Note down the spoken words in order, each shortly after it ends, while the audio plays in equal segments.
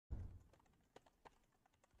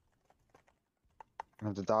I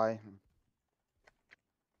have to die.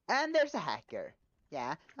 And there's a hacker.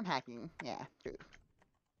 Yeah, I'm hacking. Yeah, true.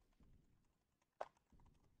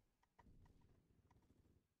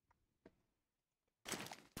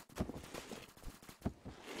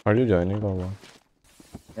 Are you joining or what?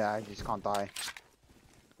 Yeah, I just can't die.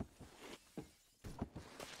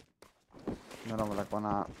 No, no, like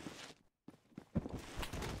wanna.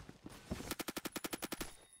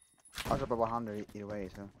 I was up at 100 either way,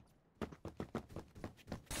 so.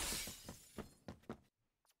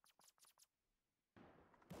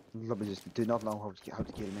 Lobby just do not know how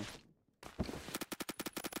to kill me.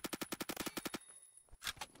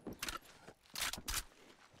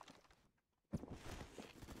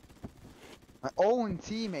 My own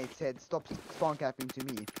teammate said stop spawn capping to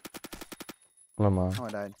me. Lamar. Oh, I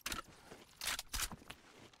died.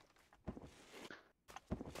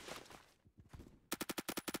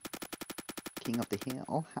 King of the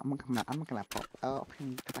hill. I'm gonna pop up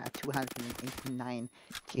in about 289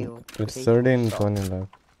 kill. It's Take 13, shot. 20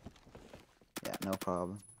 left. Yeah, no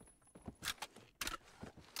problem.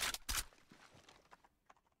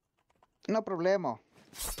 No problema.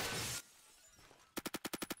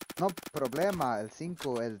 No problema. El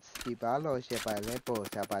 5, el Cipalo, Shepalepo,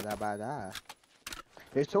 Chapadabada.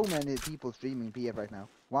 There's so many people streaming PF right now.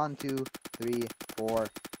 1, 2, 3, 4,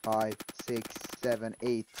 5, 6, 7,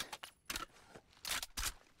 8.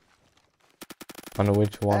 On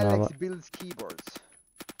which one am I? Alex builds keyboards.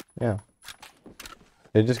 Yeah.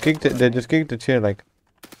 They just kicked it. They just kicked the chair like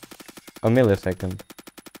a millisecond.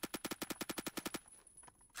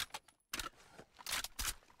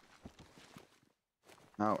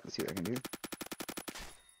 Now, let's see what I can do.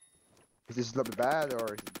 Is this lobby bad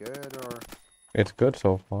or is it good or? It's good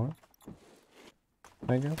so far,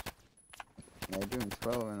 I guess. Yeah, you're doing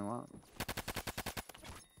 12 in a while.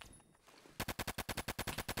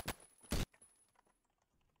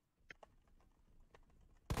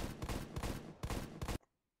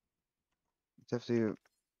 It's have to.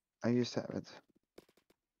 I used to have it.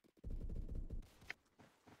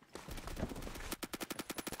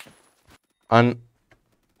 And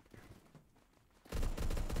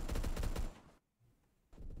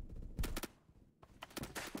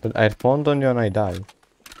but I spawned on you and I died,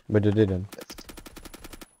 but you didn't. Yes.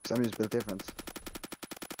 Some just built different.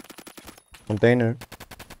 Container.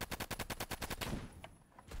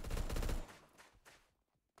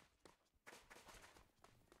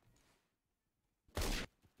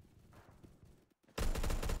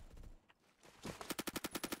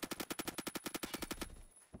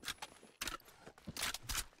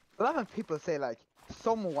 A lot of people say like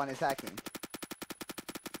someone is hacking.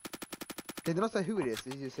 They do not say who it is.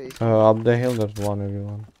 They just say Up the hill, there's one,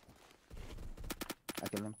 everyone. I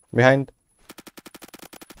kill them. Behind.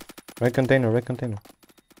 Red container, red container.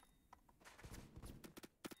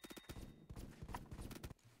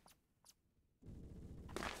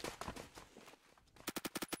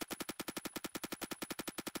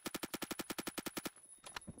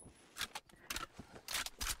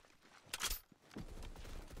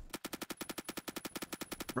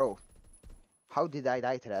 Bro, how did I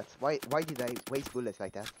die to that? Why did I waste bullets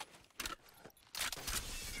like that?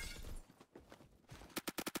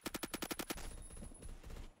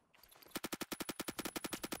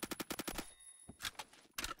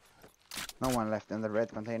 No one left in the red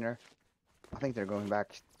container. I think they're going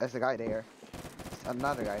back. There's a guy there. There's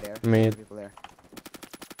another guy there. Mid. People there.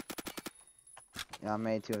 Yeah, I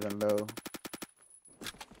made 2 of them low.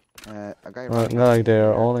 A guy running No, like they're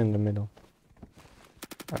there. all in the middle.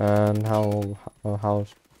 And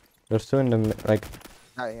house. There's two in the like.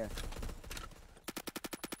 Guy here.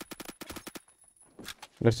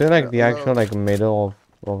 There's still like the Hello. actual like middle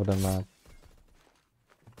of the map.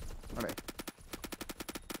 Okay.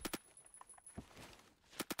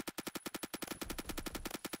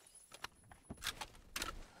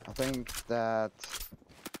 I think that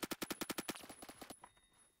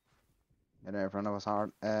they're in front of us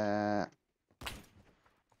hard.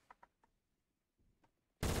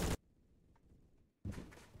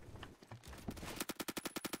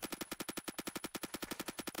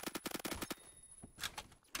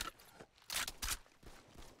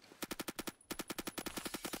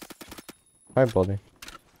 Hi, buddy.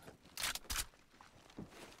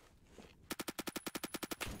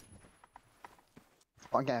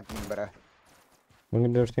 Spawn camping, but Look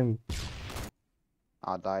at their team.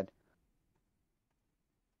 I died.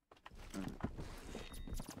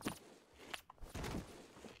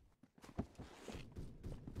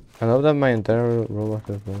 I love that my entire robot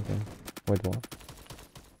is broken. Wait, what?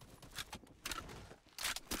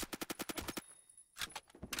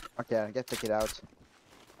 Okay, I get the kid out.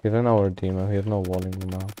 He's in our team and he has no walling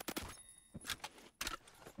now.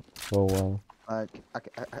 Oh well. Like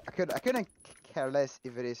I couldn't care less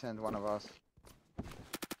if it isn't one of us.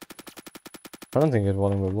 I don't think he's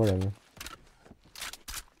walling, but whatever.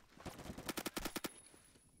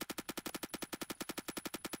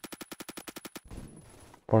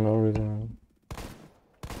 For no reason.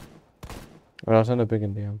 Well, I'll send a pic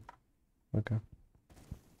in DM. Okay.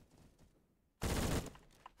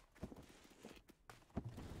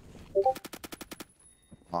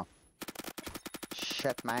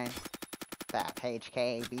 Shit, man. That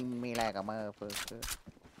HK beamed me like a motherfucker.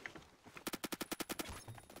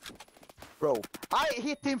 Bro, I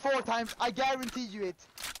hit him 4 times. I guarantee you it.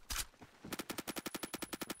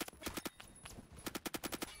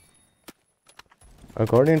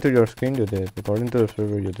 According to your screen you did. According to the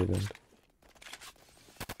server you didn't.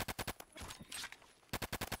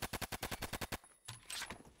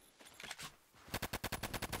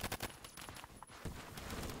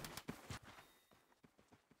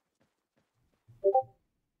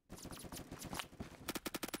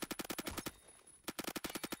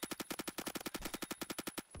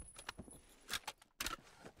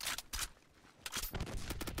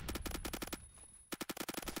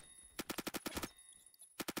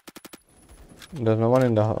 There's no one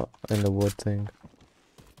in the wood thing.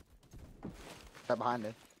 They're behind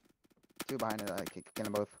it. 2 behind it. I kill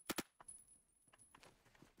them both.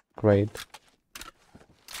 Great.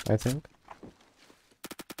 I think.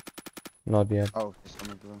 Not yet. Oh, there's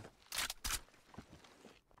someone blue.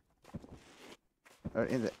 Or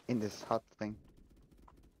in this hut thing.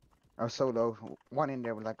 Oh, so low. One in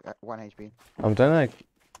there with like 1 HP. I'm trying to like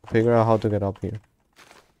figure out how to get up here.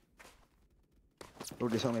 Oh,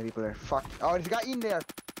 there's so many people there. Fuck. Oh, there's a guy in there.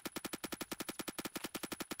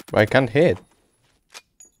 I can't hit.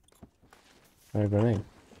 A grenade.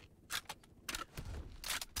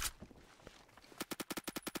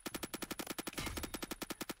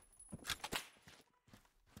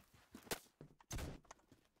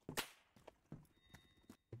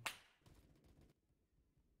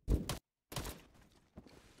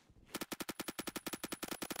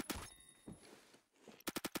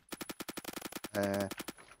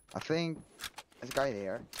 I think there's a guy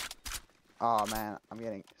there. Oh man, I'm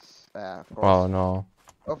getting of course. Oh no.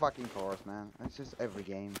 Oh fucking course, man. It's just every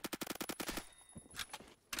game.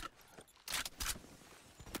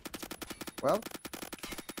 Well.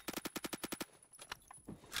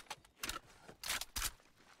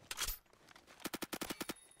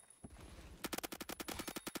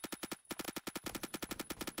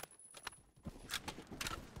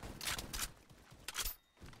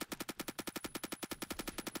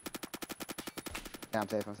 Yeah, I'm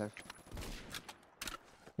safe, I'm safe.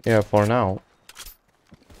 Yeah, for now.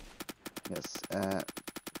 Yes,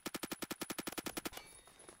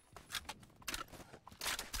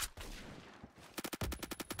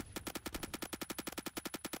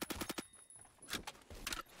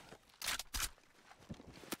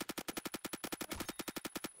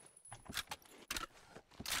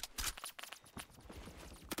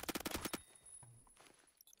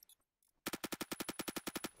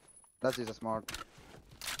 that's just a smart.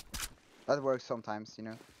 That works sometimes, you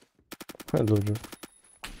know. Loser.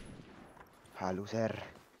 Ah, loser.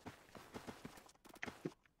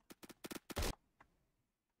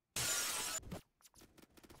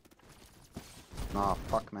 Ah,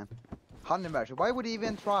 fuck, man. Hanneberg, why would he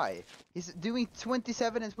even try? He's doing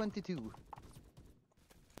 27 and 22.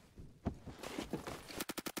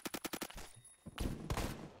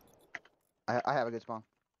 I have a good spawn.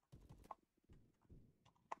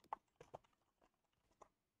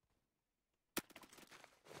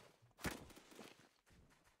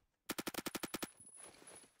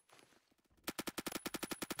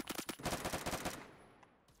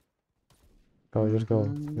 Go, just go.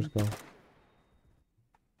 Just go.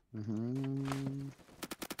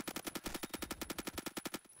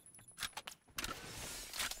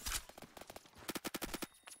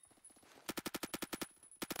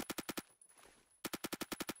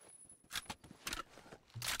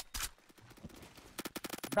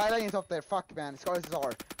 Skyline is up there, fuck man, Scars is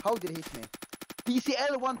R. How did he hit me?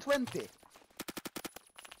 DCL 120!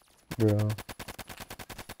 Bro.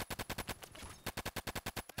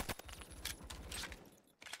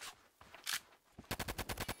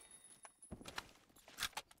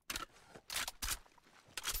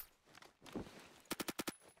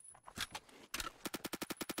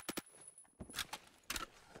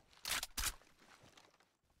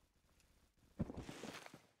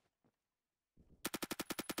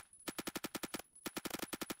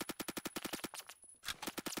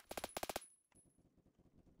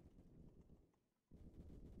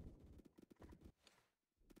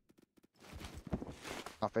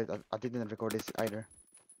 Oh, wait, I didn't record this either.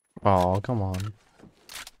 Oh, come on.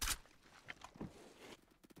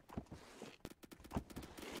 I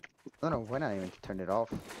don't know when I even turned it off.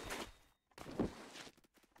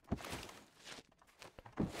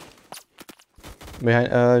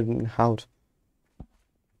 Behind, house.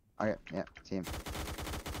 Okay, yeah, see him.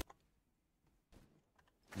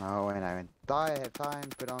 Now when I went die, I have time,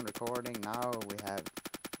 put on recording, now we have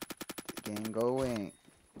the game going.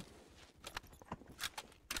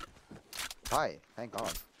 Hi, thank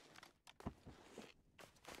God.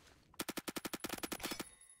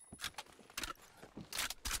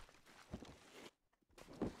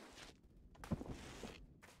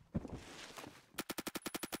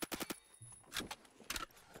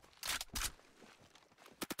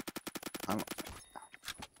 I'm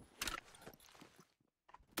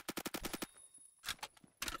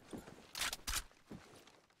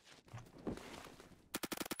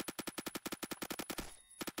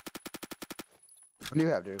you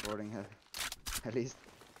have the recording at least.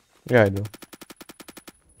 Yeah, I do.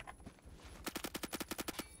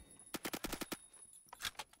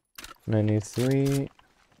 "93,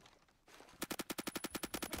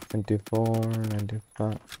 94,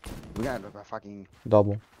 95, We're gonna have a fucking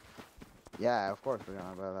double." yeah, of course we're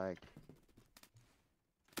gonna, but like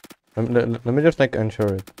Let me just like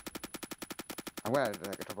ensure it. I'm gonna do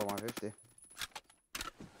like a top of 150.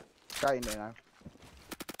 Try in there now.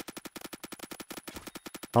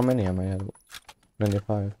 How many am I at?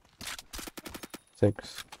 95.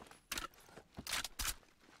 6.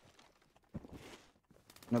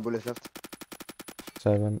 No bullets left.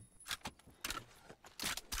 7.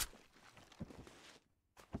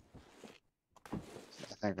 I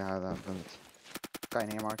think I have that bullet. Guy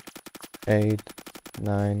near mark. 8.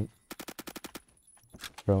 9.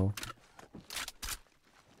 Bro.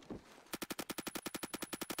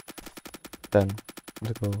 10.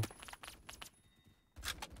 Let's go.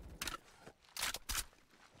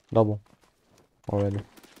 Double. Already.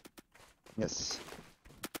 Yes.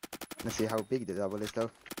 Let's see how big the double is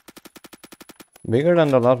though. Bigger than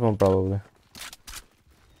the last one, probably.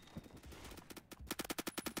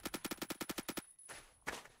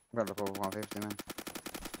 Got the top of 150, man.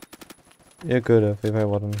 You could have if I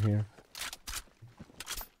wasn't here.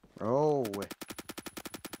 Oh.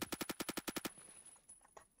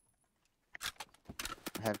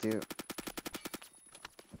 I have to.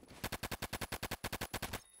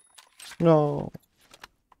 No.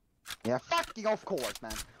 Yeah, fucking of course,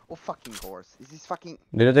 man. Oh, fucking course. Is this fucking?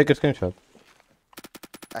 Did I take a screenshot?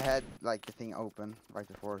 I had like the thing open right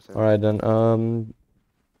before, so. Alright then,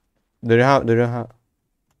 do you have,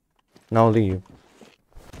 now leave.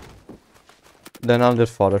 Then I'll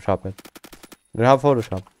just Photoshop it. Do you have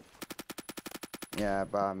Photoshop? Yeah,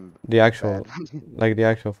 but The actual, bad. like the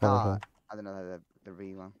actual Nah, Photoshop. I don't know the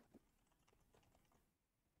real one.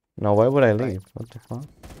 Now why would I Right. leave? What the fuck?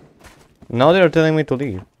 Now they're telling me to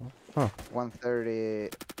leave. 130.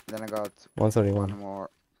 Then I got 131. one more.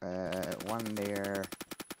 One there.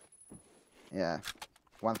 Yeah,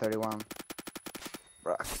 131.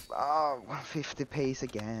 Oh, 150 pace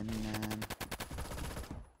again, man.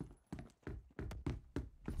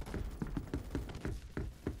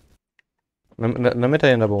 Let me tell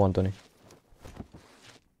you number 120.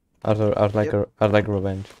 As like Yep. as like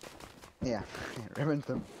revenge. Yeah,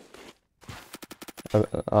 Remington.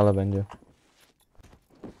 I'll avenge you.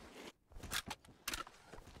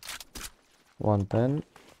 110.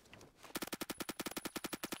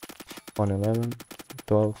 111.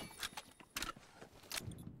 12.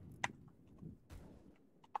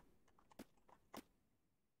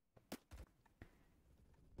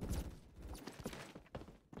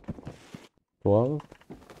 Twelve.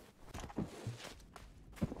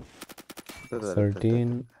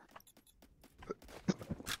 13.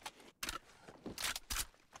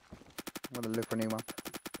 I'm gonna look for new map.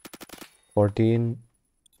 14.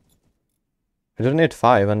 I just need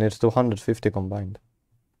 5 and it's 250 combined.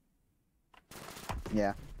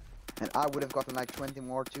 Yeah, and I would have gotten like 20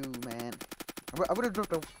 more too, man. I would have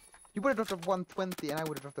dropped a. You would have dropped a 120 and I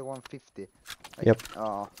would have dropped a 150. Like, Yep.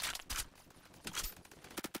 Oh.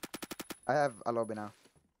 I have a lobby now.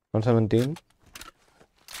 117.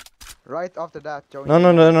 Right after that, join. No,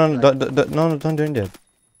 no, no, no, like, no, don't join that.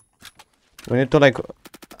 We need to like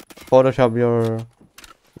Photoshop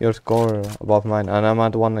your score above mine, and I'm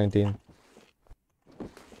at 119.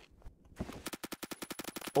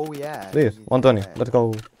 Oh yeah. Please, 120. Let's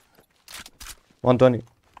go. 120.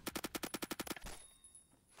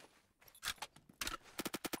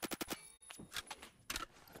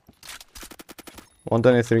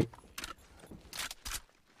 $123.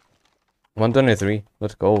 123.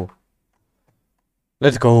 Let's go.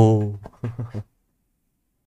 Let's go.